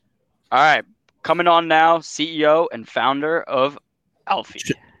All right. Coming on now, CEO and founder of Alfie.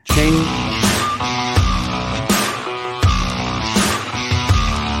 Chain.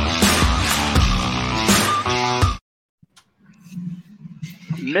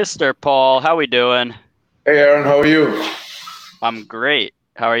 Mr. Paul, how we doing? Hey, Aaron, how are you? I'm great.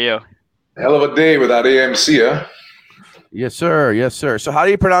 How are you? Hell of a day with that AMC, huh? Yes, sir. Yes, sir. So how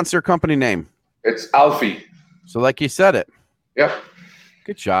do you pronounce your company name? It's Alfie. So like you said it. Yep.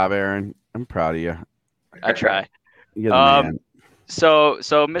 Good job, Aaron. I'm proud of you. I try. You're the man. So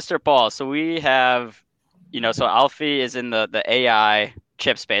Mr. Paul, so we have, so Alfie is in the AI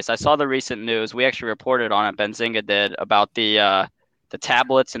chip space. I saw the recent news. We actually reported on it. Benzinga did about the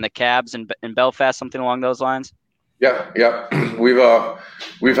tablets and the cabs in Belfast, something along those lines. Yeah. We've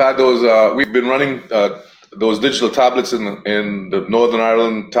had those. We've been running those digital tablets in the Northern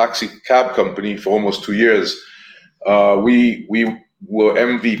Ireland taxi cab company for almost 2 years. We were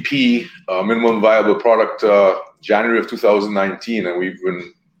MVP, minimum viable product, January of 2019, and we've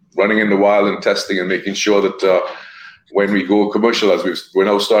been running in the wild and testing and making sure that when we go commercial, as we're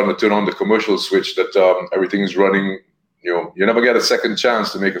now starting to turn on the commercial switch, that everything is running. You never get a second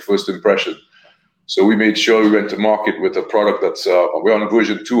chance to make a first impression. So we made sure we went to market with a product that's we're on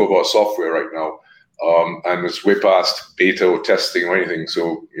version 2 of our software right now, and it's way past beta or testing or anything.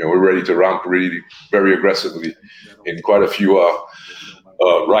 So we're ready to ramp really very aggressively in quite a few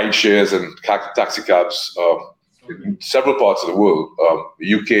ride shares and taxi cabs in several parts of the world: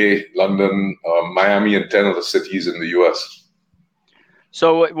 the UK, London, Miami, and 10 other cities in the US.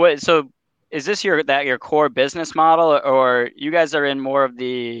 So is this your core business model, or you guys are in more of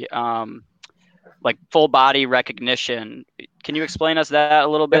the like full body recognition? Can you explain us that a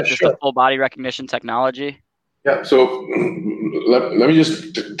little bit? Yeah, just sure. the full body recognition technology. Yeah, so let me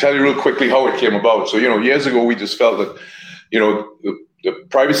just tell you real quickly how it came about. So, years ago, we just felt that, the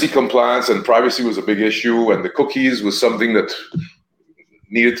privacy compliance and privacy was a big issue, and the cookies was something that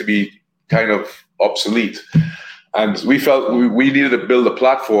needed to be kind of obsolete. And we felt we needed to build a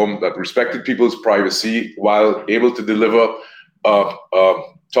platform that respected people's privacy while able to deliver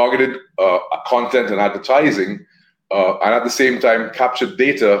targeted content and advertising, and at the same time capture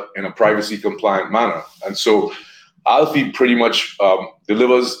data in a privacy compliant manner. And so Alfie pretty much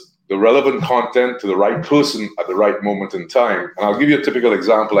delivers the relevant content to the right person at the right moment in time. And I'll give you a typical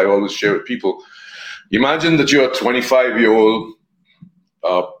example I always share with people. Imagine that you're a 25-year-old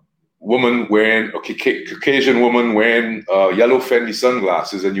woman wearing, Caucasian woman wearing yellow Fendi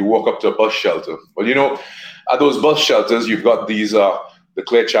sunglasses, and you walk up to a bus shelter. Well, at those bus shelters, you've got these the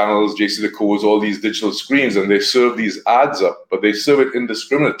Clear Channels, JCDecaux, all these digital screens, and they serve these ads up, but they serve it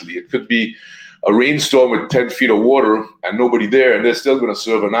indiscriminately. It could be a rainstorm with 10 feet of water and nobody there, and they're still going to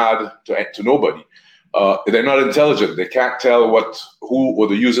serve an ad to nobody. They're not intelligent. They can't tell who or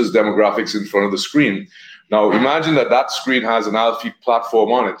the user's demographics in front of the screen. Now, imagine that screen has an Alfie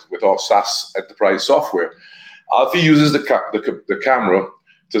platform on it with our SaaS enterprise software. Alfie uses the camera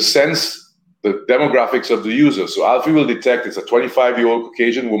to sense the demographics of the user. So Alfie will detect it's a 25-year-old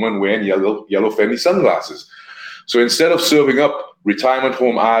Caucasian woman wearing yellow Fendi sunglasses. So instead of serving up retirement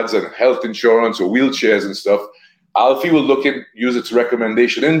home ads and health insurance or wheelchairs and stuff, Alfie will use its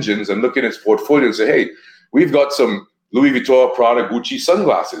recommendation engines and look in its portfolio and say, hey, we've got some Louis Vuitton, Prada, Gucci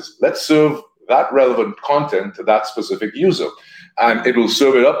sunglasses. Let's serve that relevant content to that specific user. And it will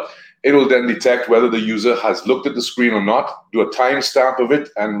serve it up. It will then detect whether the user has looked at the screen or not, do a timestamp of it,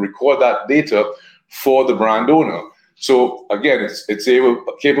 and record that data for the brand owner. So again, it's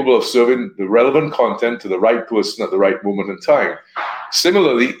capable of serving the relevant content to the right person at the right moment in time.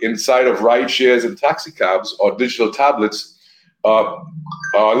 Similarly, inside of ride shares and taxi cabs or digital tablets are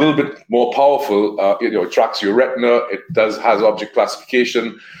a little bit more powerful. It tracks your retina. It has object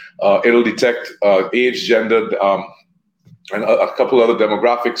classification. It'll detect age, gender, and a couple other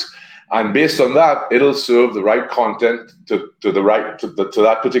demographics. And based on that, it'll serve the right content to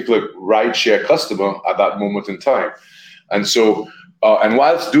that particular ride share customer at that moment in time. And so, and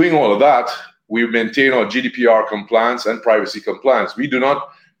whilst doing all of that, we maintain our GDPR compliance and privacy compliance. We do not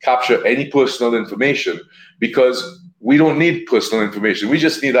capture any personal information because we don't need personal information. We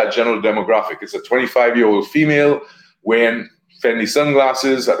just need that general demographic. It's a 25-year-old female wearing Fendi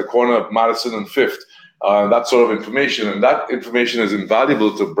sunglasses at the corner of Madison and Fifth. That sort of information, and that information is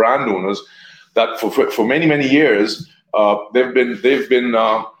invaluable to brand owners that for many, many years they've been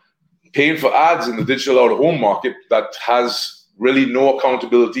paying for ads in the digital out-of-home market that has really no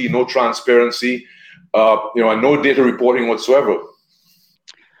accountability, no transparency, and no data reporting whatsoever.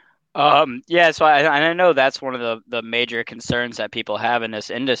 So I know that's one of the major concerns that people have in this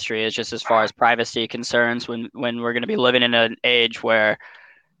industry is just as far as privacy concerns when we're going to be living in an age where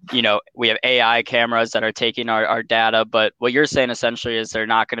we have AI cameras that are taking our data, but what you're saying essentially is they're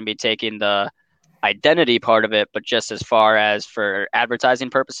not going to be taking the identity part of it, but just as far as for advertising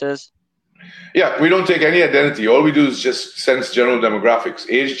purposes? Yeah, we don't take any identity. All we do is just sense general demographics,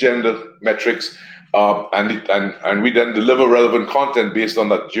 age, gender metrics, and we then deliver relevant content based on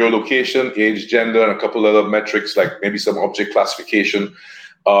that geolocation, age, gender, and a couple other metrics like maybe some object classification.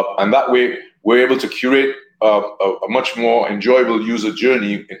 And that way, we're able to curate a much more enjoyable user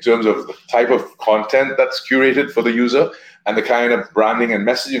journey in terms of the type of content that's curated for the user and the kind of branding and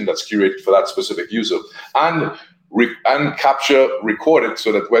messaging that's curated for that specific user. And record it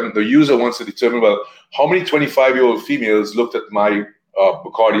so that when the user wants to determine, well, how many 25-year-old females looked at my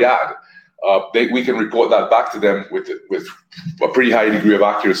Bacardi ad, we can report that back to them with a pretty high degree of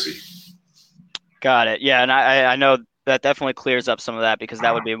accuracy. Got it. Yeah, and I know that definitely clears up some of that, because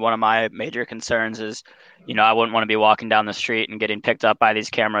that would be one of my major concerns is, I wouldn't want to be walking down the street and getting picked up by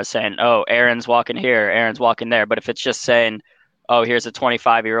these cameras saying, oh, Aaron's walking here, Aaron's walking there. But if it's just saying, oh, here's a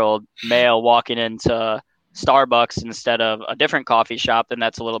 25-year-old male walking into Starbucks instead of a different coffee shop, then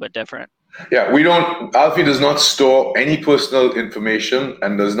that's a little bit different. Yeah, Alfie does not store any personal information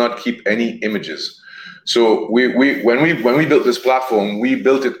and does not keep any images. So when we built this platform, we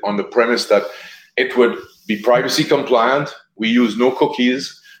built it on the premise that it would be privacy compliant. We use no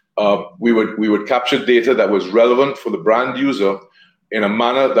cookies. We would capture data that was relevant for the brand user in a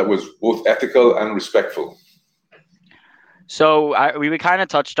manner that was both ethical and respectful. So we kind of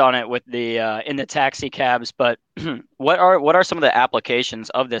touched on it with the in the taxi cabs, but what are some of the applications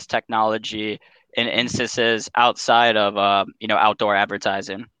of this technology in instances outside of outdoor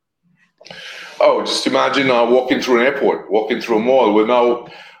advertising? Oh, just imagine walking through an airport, walking through a mall.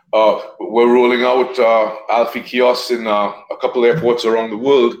 We're rolling out Alfie kiosks in a couple airports around the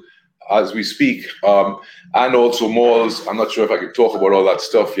world as we speak, and also malls. I'm not sure if I can talk about all that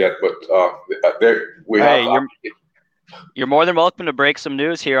stuff yet, but You're more than welcome to break some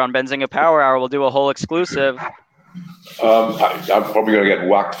news here on Benzinga Power Hour. We'll do a whole exclusive. I'm probably going to get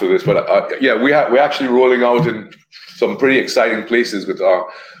whacked for this, but we're actually rolling out in some pretty exciting places with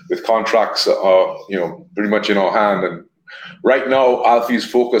contracts, pretty much in our hand. And right now, Alfie's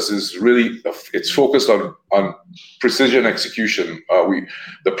focus is it's focused on precision execution.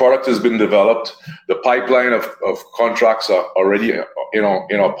 The product has been developed. The pipeline of contracts are already in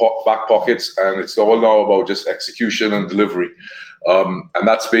our back pockets, and it's all now about just execution and delivery. And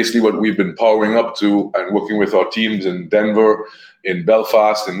that's basically what we've been powering up to and working with our teams in Denver, in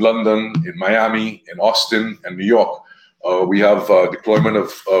Belfast, in London, in Miami, in Austin, and New York. We have deployment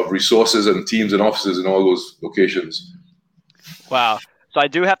of resources and teams and offices in all those locations. Wow. So I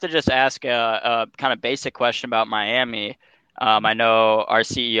do have to just ask a kind of basic question about Miami. I know our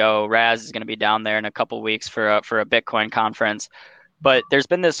CEO, Raz, is going to be down there in a couple of weeks for a Bitcoin conference. But there's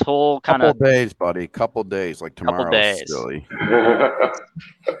been this whole kind of days, buddy. Couple days, like tomorrow. Couple days. Silly.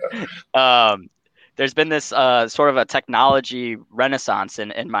 There's been this sort of a technology renaissance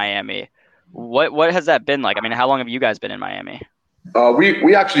in Miami. What has that been like? I mean, how long have you guys been in Miami?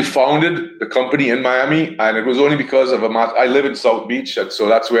 We actually founded the company in Miami, and it was only because of I live in South Beach, and so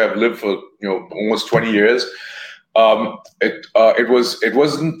that's where I've lived for almost 20 years. It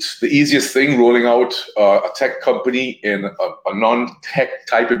wasn't the easiest thing rolling out a tech company in a non-tech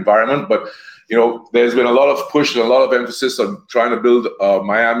type environment, but there's been a lot of push and a lot of emphasis on trying to build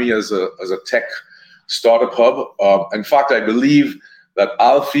Miami as a tech startup hub. In fact, I believe that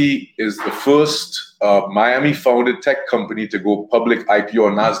Alfie is the first Miami-founded tech company to go public IPO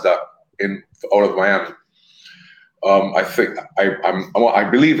on NASDAQ out of Miami. I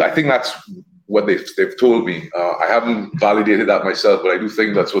think that's what they've told me. I haven't validated that myself, but I do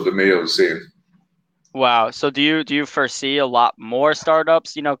think that's what the mayor was saying. Wow. So do you foresee a lot more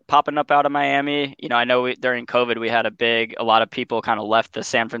startups, popping up out of Miami? I know during COVID we had a lot of people kind of left the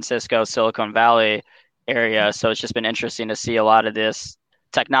San Francisco, Silicon Valley area. So it's just been interesting to see a lot of this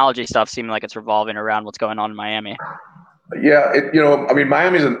technology stuff seeming like it's revolving around what's going on in Miami. Yeah,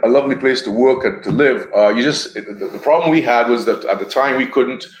 Miami is a lovely place to work and to live. The problem we had was that at the time we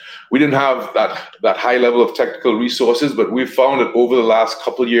didn't have that high level of technical resources, but we've found that over the last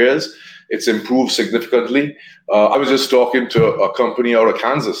couple of years, it's improved significantly. I was just talking to a company out of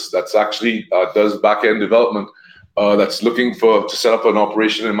Kansas that's actually does back-end development that's looking to set up an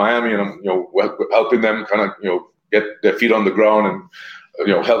operation in Miami, and I'm helping them kind of get their feet on the ground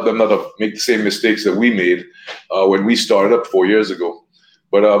and help them not to make the same mistakes that we made when we started up 4 years ago.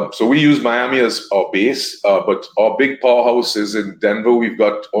 But so we use Miami as our base, but our big powerhouse is in Denver. We've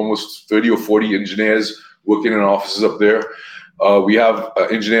got almost 30 or 40 engineers working in offices up there. We have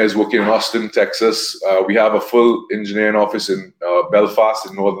engineers working in Austin, Texas. We have a full engineering office in Belfast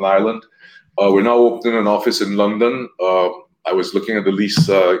in Northern Ireland. We're now opening an office in London. I was looking at the lease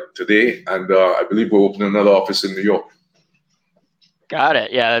today, and I believe we're opening another office in New York. Got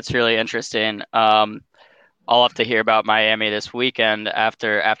it. Yeah, that's really interesting. I'll have to hear about Miami this weekend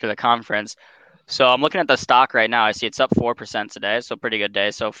after the conference. So I'm looking at the stock right now. I see it's up 4% today, so pretty good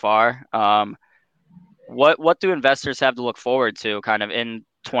day so far. What do investors have to look forward to kind of in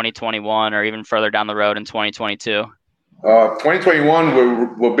 2021 or even further down the road in 2022?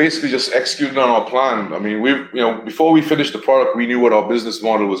 2021, we're basically just executing on our plan. I mean, before we finished the product, we knew what our business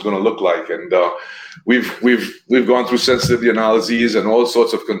model was going to look like, and we've gone through sensitivity analyses and all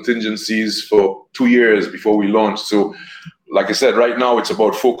sorts of contingencies for 2 years before we launched. So, like I said, right now it's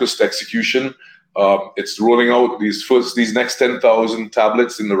about focused execution. It's rolling out these next 10,000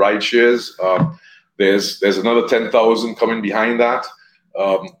 tablets in the ride shares. There's another 10,000 coming behind that.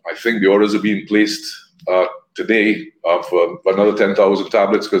 I think the orders are being placed today for another 10,000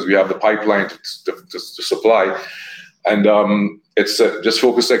 tablets because we have the pipeline to supply, and it's just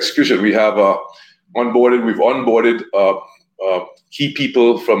focused execution. We've onboarded key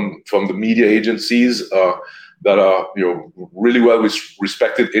people from the media agencies that are really well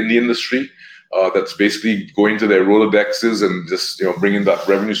respected in the industry. That's basically going to their Rolodexes and just bringing that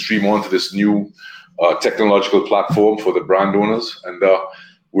revenue stream onto this new technological platform for the brand owners, and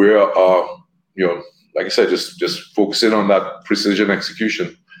we're like I said, just focusing on that precision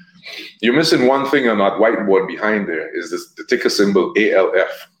execution. You're missing one thing on that whiteboard behind there is the ticker symbol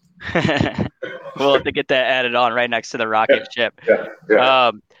ALF. We'll have to get that added on right next to the rocket ship.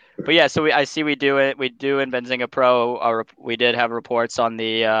 Yeah. But yeah, so I see we do in Benzinga Pro. We did have reports on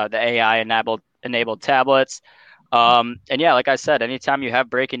the AI enabled tablets. And yeah, like I said, anytime you have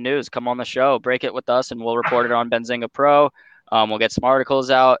breaking news, come on the show, break it with us, and we'll report it on Benzinga Pro. We'll get some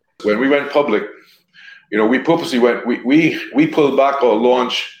articles out. When we went public, we purposely we pulled back our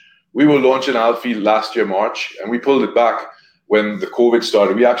launch. We were launching Alfie last year, March, and we pulled it back when the COVID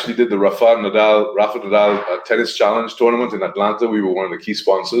started. We actually did the Rafa Nadal tennis challenge tournament in Atlanta. We were one of the key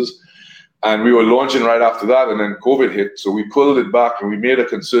sponsors, and we were launching right after that, and then COVID hit. So we pulled it back, and we made a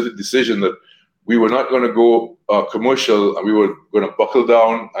concerted decision that we were not going to go commercial, and we were going to buckle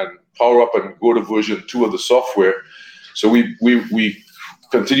down and power up and go to version 2 of the software. So we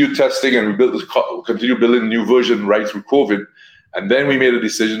continued testing, and we continued building a new version right through COVID. And then we made a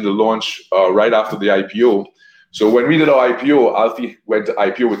decision to launch right after the IPO. So when we did our IPO, Alfie went to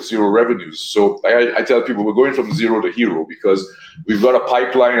IPO with 0 revenues. So I tell people we're going from 0 to hero because we've got a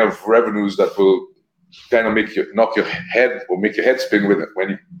pipeline of revenues that will kind of make you knock your head or make your head spin with it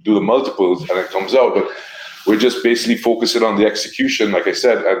when you do the multiples and it comes out. But we're just basically focusing on the execution, like I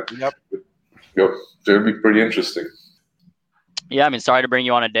said, and it'll be pretty interesting. Yeah, I mean, sorry to bring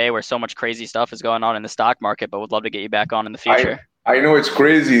you on a day where so much crazy stuff is going on in the stock market, but would love to get you back on in the future. I know it's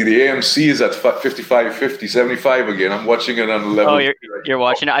crazy. The AMC is at 55, 50, 75 again. I'm watching it on the level. Oh, you're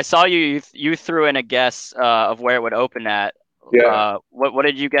watching it. I saw you threw in a guess of where it would open at. Yeah. What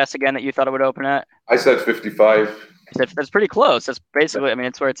did you guess again that you thought it would open at? I said 55. That's pretty close. That's basically, I mean,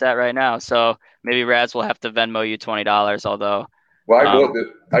 it's where it's at right now. So maybe Raz will have to Venmo you $20, although. Well,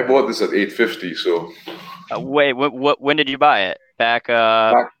 I bought this at 850. So. Wait, when did you buy it? Back.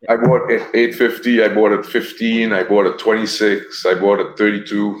 I bought it at 850. I bought it 15. I bought it 26. I bought it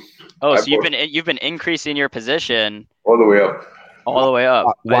 32. Oh, so you've been increasing your position all the way up. All the way up.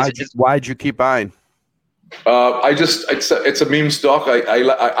 Why'd you keep buying? It's a meme stock.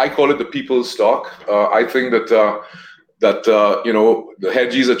 I call it the people's stock. I think that the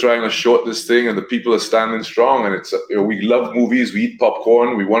hedgies are trying to short this thing, and the people are standing strong. And it's we love movies. We eat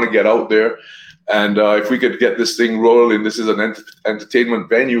popcorn. We want to get out there. And if we could get this thing rolling, this is an entertainment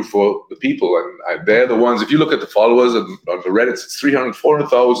venue for the people. And they're the ones, if you look at the followers on the Reddits, it's 300,000,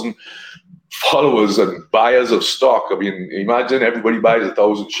 400,000 followers and buyers of stock. I mean, imagine everybody buys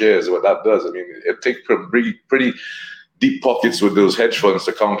 1,000 shares, what that does. I mean, it takes pretty deep pockets with those hedge funds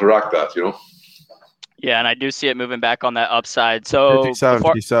to counteract that, Yeah, and I do see it moving back on that upside. So 57.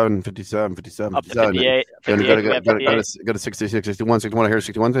 Up to 58. Go to 66, 61, 61. I hear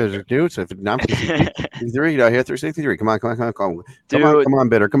 61, 62, 59, 63. I hear 63. Come on,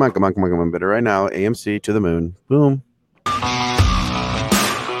 bidder. Come on, bidder. Right now, AMC to the moon. Boom.